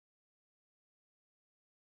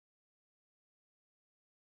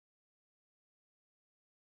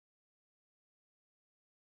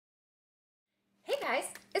Guys,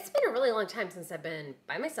 it's been a really long time since I've been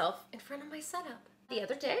by myself in front of my setup. The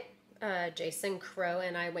other day, Jason Crow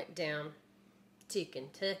and I went down to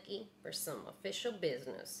Kentucky for some official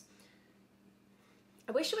business.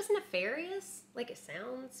 I wish it was nefarious like it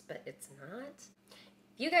sounds, but it's not.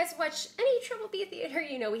 If you guys watch any Triple B Theater,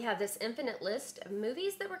 you know we have this infinite list of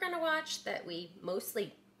movies that we're going to watch that we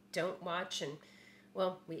mostly don't watch, and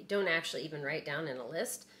well, we don't actually even write down in a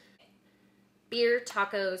list. Beer,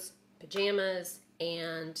 tacos, pajamas,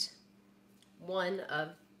 and one of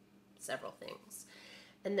several things.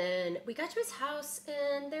 And then we got to his house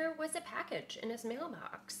and there was a package in his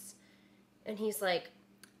mailbox. And he's like,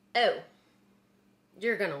 "Oh,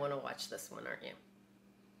 you're gonna want to watch this one, aren't you?"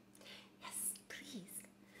 Yes, please.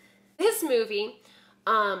 This movie,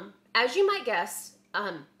 as you might guess,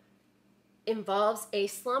 involves a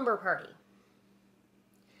slumber party.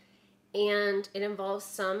 And it involves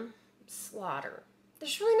some slaughter.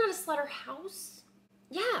 There's really not a slaughterhouse.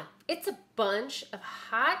 Yeah, it's a bunch of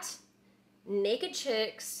hot, naked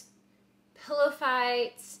chicks, pillow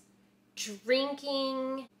fights,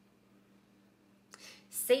 drinking,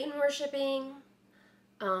 Satan worshiping,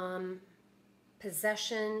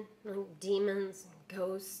 possession, like demons, and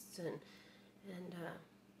ghosts, and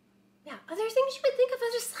yeah, other things you would think of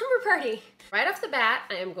as a slumber party. Right off the bat,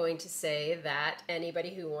 I am going to say that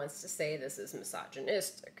anybody who wants to say this is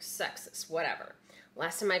misogynistic, sexist, whatever.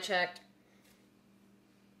 Last time I checked,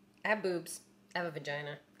 I have boobs, I have a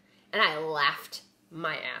vagina, and I laughed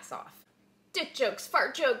my ass off. Dick jokes,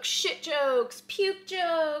 fart jokes, shit jokes, puke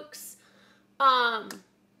jokes, all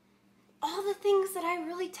the things that I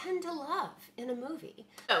really tend to love in a movie.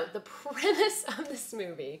 So the premise of this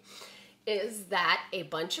movie is that a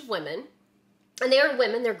bunch of women, and they are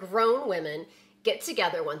women, they're grown women, get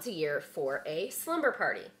together once a year for a slumber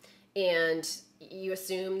party. And you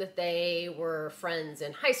assume that they were friends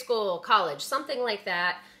in high school, college, something like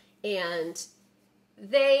that. And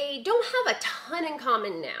they don't have a ton in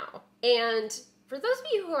common now. And for those of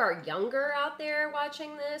you who are younger out there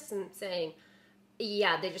watching this and saying,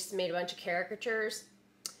 yeah, they just made a bunch of caricatures.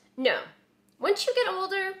 No. Once you get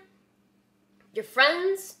older, your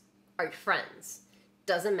friends are your friends.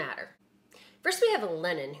 Doesn't matter. First we have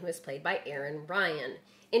Lennon, who is played by Erin Ryan.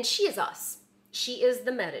 And she is us. She is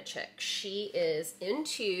the meta chick. She is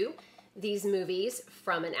into these movies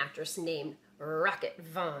from an actress named Rocket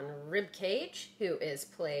Von Ribcage, who is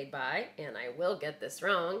played by, and I will get this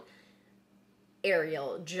wrong,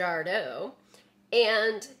 Ariel Jardot.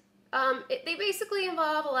 And they basically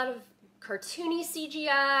involve a lot of cartoony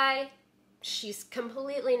CGI. She's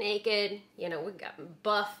completely naked. You know, we've got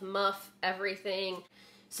buff, muff, everything.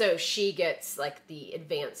 So she gets like the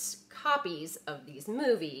advanced copies of these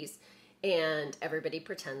movies, and everybody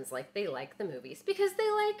pretends like they like the movies because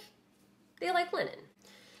they like Lennon.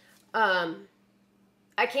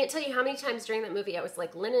 I can't tell you how many times during that movie I was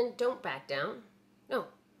like, Lennon, don't back down. No,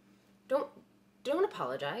 don't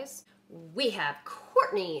apologize. We have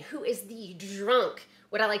Courtney, who is the drunk,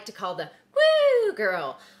 what I like to call the woo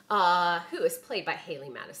girl, who is played by Haley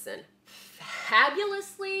Madison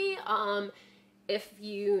fabulously. If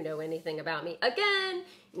you know anything about me, again,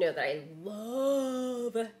 you know that I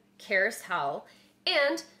love Karis Howell,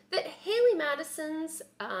 and that Haley Madison's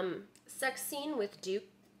sex scene with Duke,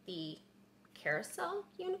 the carousel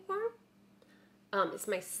unicorn, is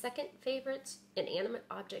my second favorite inanimate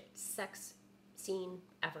object sex scene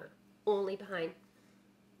ever, only behind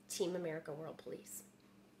Team America World Police.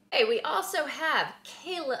 Hey, we also have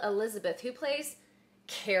Kayla Elizabeth, who plays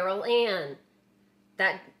Carol Ann.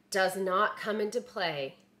 That does not come into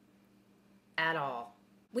play at all.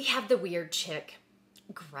 We have the weird chick,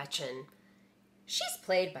 Gretchen. She's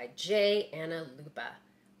played by J. Anna Lupa.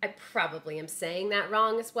 I probably am saying that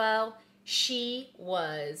wrong as well. She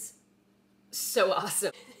was so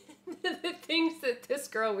awesome. The things that this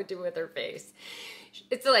girl would do with her face.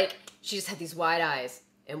 It's like she just had these wide eyes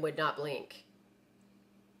and would not blink.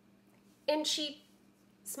 And she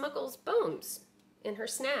smuggles bones in her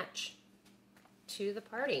snatch to the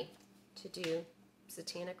party to do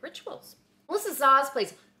satanic rituals. Melissa Zaz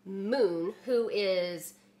plays Moon, who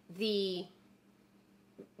is the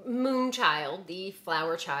moon child, the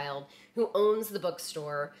flower child, who owns the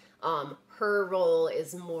bookstore. Her role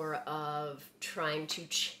is more of trying to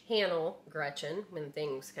channel Gretchen when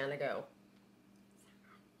things kind of go.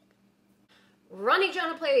 Ronnie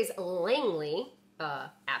Jonah plays Langley,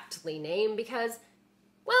 aptly named because,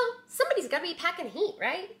 well, somebody's got to be packing heat,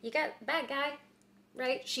 right? You got a bad guy,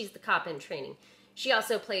 right? She's the cop in training. She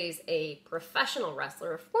also plays a professional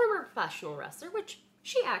wrestler, a former professional wrestler, which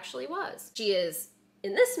she actually was. She is,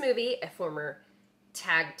 in this movie, a former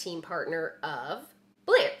tag team partner of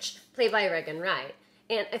Blanche, played by Regan Wright.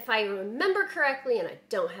 And if I remember correctly, and I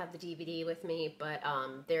don't have the DVD with me, but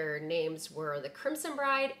their names were the Crimson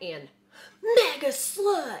Bride and Mega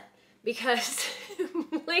Slut, because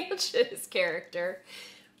Blanche's character,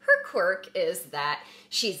 her quirk is that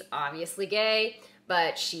she's obviously gay,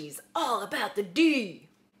 but she's all about the D.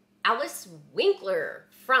 Alice Winkler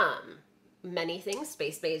from Many Things,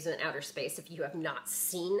 Space Babes in Outer Space. If you have not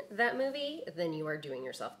seen that movie, then you are doing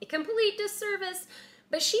yourself a complete disservice.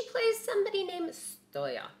 But she plays somebody named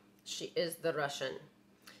Stoya. She is the Russian.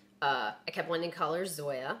 I kept wanting to call her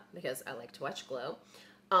Zoya because I like to watch Glow.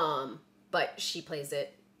 But she plays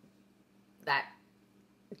that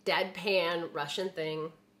deadpan Russian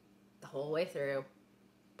thing the whole way through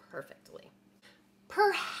perfectly.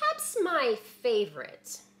 Perhaps my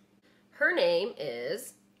favorite. Her name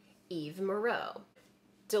is Eve Moreau.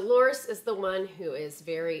 Dolores is the one who is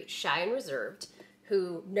very shy and reserved,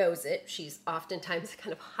 who knows it. She's oftentimes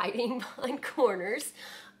kind of hiding behind corners,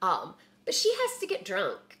 but she has to get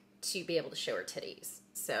drunk to be able to show her titties.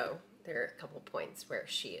 So there are a couple points where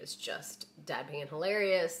she is just deadpan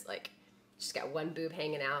hilarious. Like, she's got one boob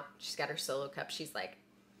hanging out. She's got her solo cup. She's like,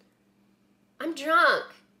 I'm drunk,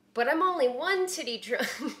 but I'm only one titty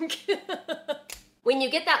drunk. When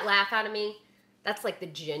you get that laugh out of me, that's like the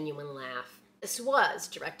genuine laugh. This was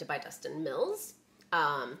directed by Dustin Mills.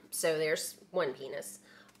 So there's one penis.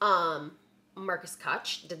 Marcus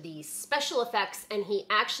Koch did the special effects, and he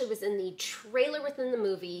actually was in the trailer within the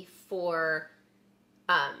movie for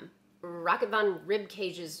Rocket Von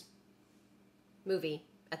Ribcage's movie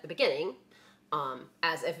at the beginning,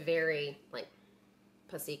 as a very, like,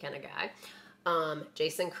 pussy kind of guy.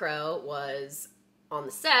 Jason Crow was on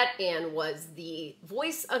the set and was the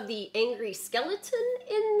voice of the angry skeleton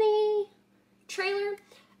in the trailer.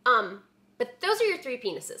 But those are your three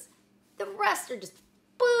penises. The rest are just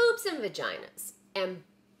boobs and vaginas and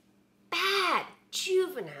bad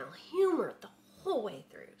juvenile humor the whole way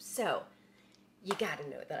through. So you gotta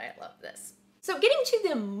know that I love this. So getting to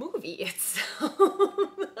the movie itself,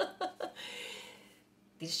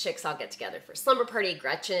 these chicks all get together for slumber party.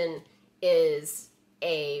 Gretchen is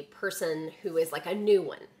a person who is like a new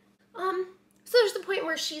one. So there's the point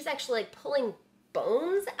where she's actually like pulling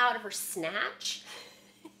bones out of her snatch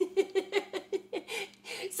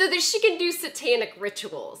so that she can do satanic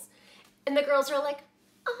rituals. And the girls are like,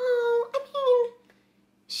 oh, I mean,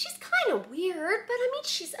 she's kind of weird, but I mean,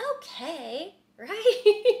 she's okay,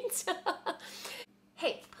 right?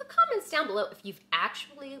 Hey, put comments down below if you've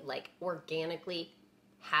actually, like, organically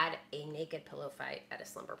had a naked pillow fight at a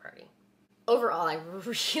slumber party. Overall, I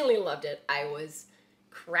really loved it. I was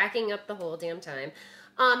cracking up the whole damn time.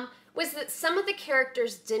 Was that some of the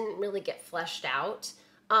characters didn't really get fleshed out.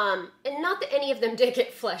 And not that any of them did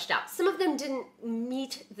get fleshed out. Some of them didn't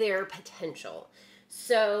meet their potential.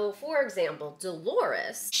 So, for example,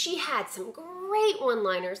 Dolores, she had some great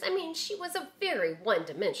one-liners. I mean, she was a very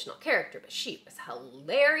one-dimensional character, but she was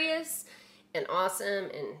hilarious and awesome,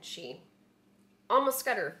 and she almost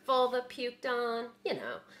got her vulva puked on, you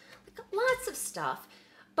know, like lots of stuff.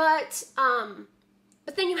 But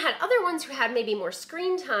then you had other ones who had maybe more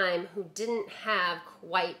screen time who didn't have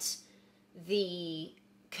quite the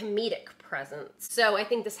comedic presence. So I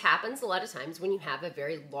think this happens a lot of times when you have a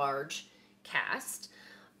very large cast.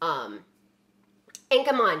 And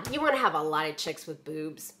come on, you want to have a lot of chicks with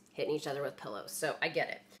boobs hitting each other with pillows, so I get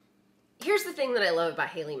it. Here's the thing that I love about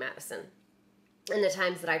Haley Madison and the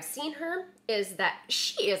times that I've seen her is that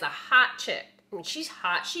she is a hot chick. I mean, she's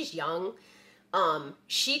hot, she's young.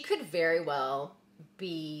 She could very well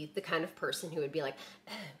be the kind of person who would be like,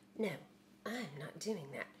 oh, no, I'm not doing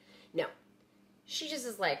that. No, she just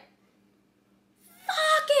is like,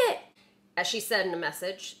 fuck it. As she said in a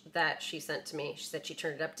message that she sent to me, she said she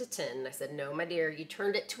turned it up to 10. And I said, no, my dear, you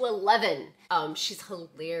turned it to 11. She's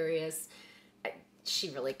hilarious. She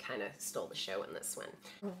really kind of stole the show in this one.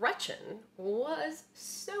 Gretchen was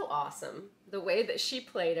so awesome. The way that she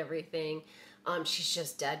played everything. She's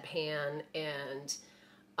just deadpan, and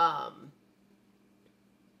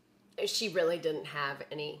she really didn't have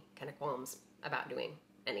any kind of qualms about doing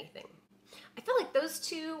anything. I felt like those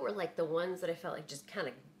two were like the ones that I felt like just kind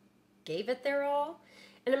of gave it their all.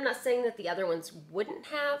 And I'm not saying that the other ones wouldn't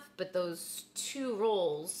have, but those two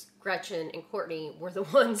roles, Gretchen and Courtney, were the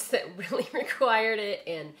ones that really required it,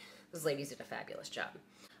 and those ladies did a fabulous job.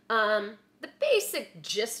 The basic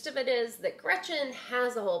gist of it is that Gretchen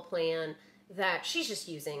has a whole plan that she's just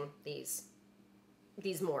using these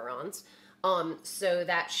morons so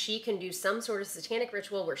that she can do some sort of satanic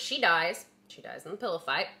ritual where she dies. She dies in the pillow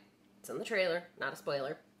fight. It's in the trailer, not a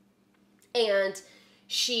spoiler. And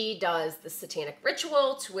she does the satanic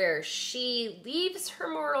ritual to where she leaves her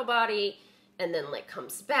mortal body and then like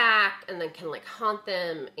comes back and then can like haunt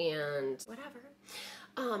them and whatever.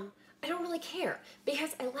 I don't really care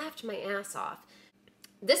because I laughed my ass off.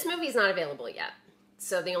 This movie's not available yet.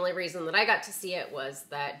 So the only reason that I got to see it was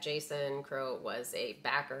that Jason Crow was a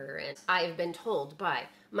backer, and I've been told by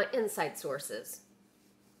my inside sources,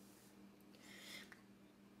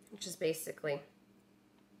 which is basically,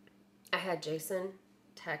 I had Jason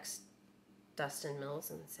text Dustin Mills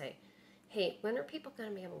and say, hey, when are people going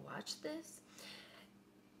to be able to watch this?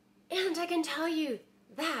 And I can tell you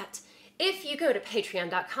that if you go to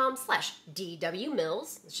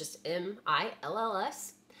patreon.com/DWMills, it's just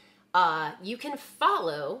MILLS, you can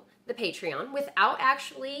follow the Patreon without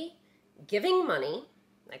actually giving money.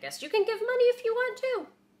 I guess you can give money if you want to.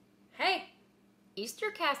 Hey,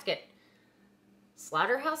 Easter casket,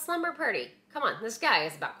 Slaughterhouse Slumber Party. Come on, this guy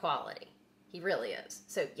is about quality. He really is.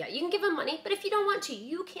 So yeah, you can give him money, but if you don't want to,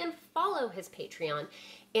 you can follow his Patreon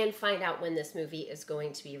and find out when this movie is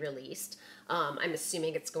going to be released. I'm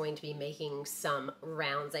assuming it's going to be making some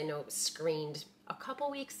rounds. I know it was screened a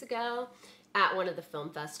couple weeks ago at one of the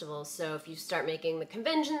film festivals. So if you start making the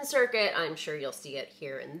convention circuit, I'm sure you'll see it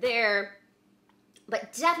here and there.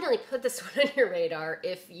 But definitely put this one on your radar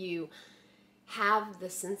if you have the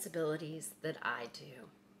sensibilities that I do.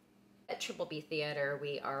 At Triple B Theater,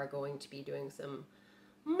 we are going to be doing some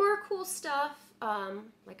more cool stuff.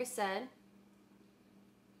 Like I said,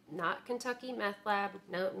 not Kentucky Meth Lab,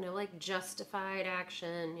 no like justified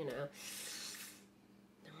action, you know.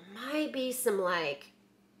 There might be some like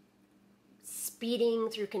speeding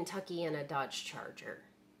through Kentucky in a Dodge Charger,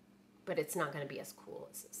 but it's not going to be as cool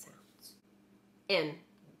as it sounds. And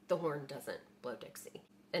the horn doesn't blow Dixie.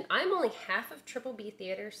 And I'm only half of Triple B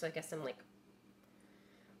Theater, so I guess I'm like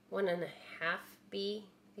 1.5 B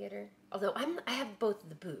Theater. Although I have both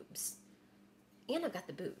the boobs, and I've got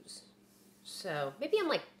the booze. So maybe I'm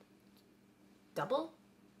like double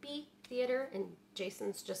B Theater, and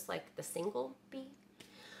Jason's just like the single B.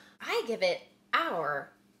 I give it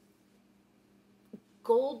our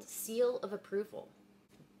gold seal of approval.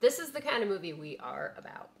 This is the kind of movie we are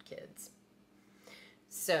about, kids.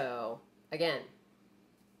 So, again,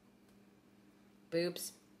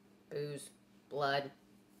 boobs, booze, blood.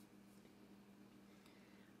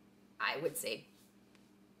 I would say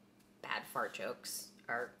bad fart jokes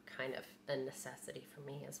are kind of a necessity for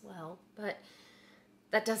me as well, but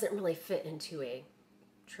that doesn't really fit into a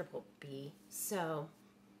Triple B. So,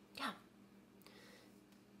 yeah.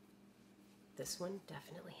 This one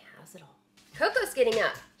definitely has it all. Coco's getting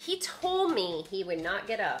up. He told me he would not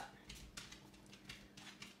get up.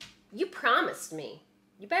 You promised me.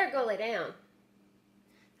 You better go lay down.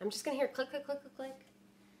 I'm just gonna hear click, click, click, click, click.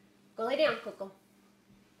 Go lay down, Coco.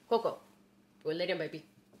 Coco, go lay down, baby.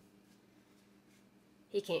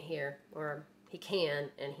 He can't hear, or he can,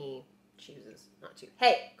 and he chooses not to.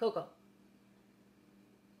 Hey, Coco.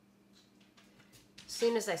 As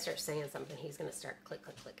soon as I start saying something, he's gonna start click,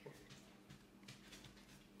 click, clicking.